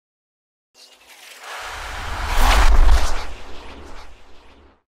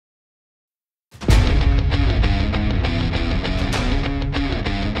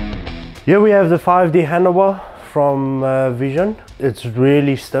Here we have the 5D handlebar from Vision. It's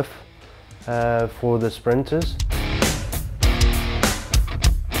really stiff for the sprinters.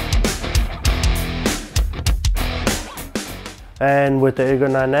 And with the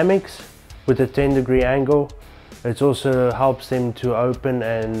ergonomics, with the 10-degree angle, it also helps them to open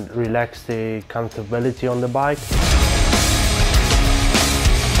and relax their comfortability on the bike.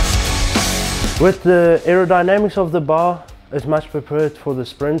 With the aerodynamics of the bar, it's much preferred for the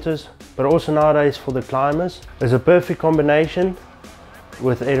sprinters, but also nowadays for the climbers. It's a perfect combination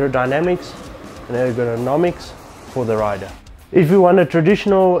with aerodynamics and ergonomics for the rider. If you want a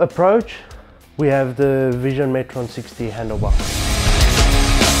traditional approach, we have the Vision Metron 60 handlebar.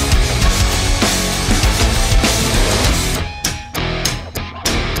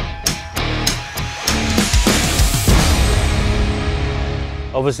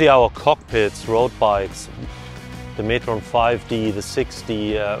 Obviously our cockpits, road bikes, the Metron 5D, the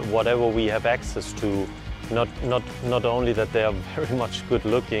 60, whatever we have access to, not only that they are very much good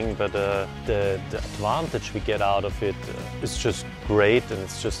looking, but the advantage we get out of it is just great, and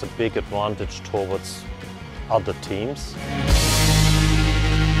it's just a big advantage towards other teams.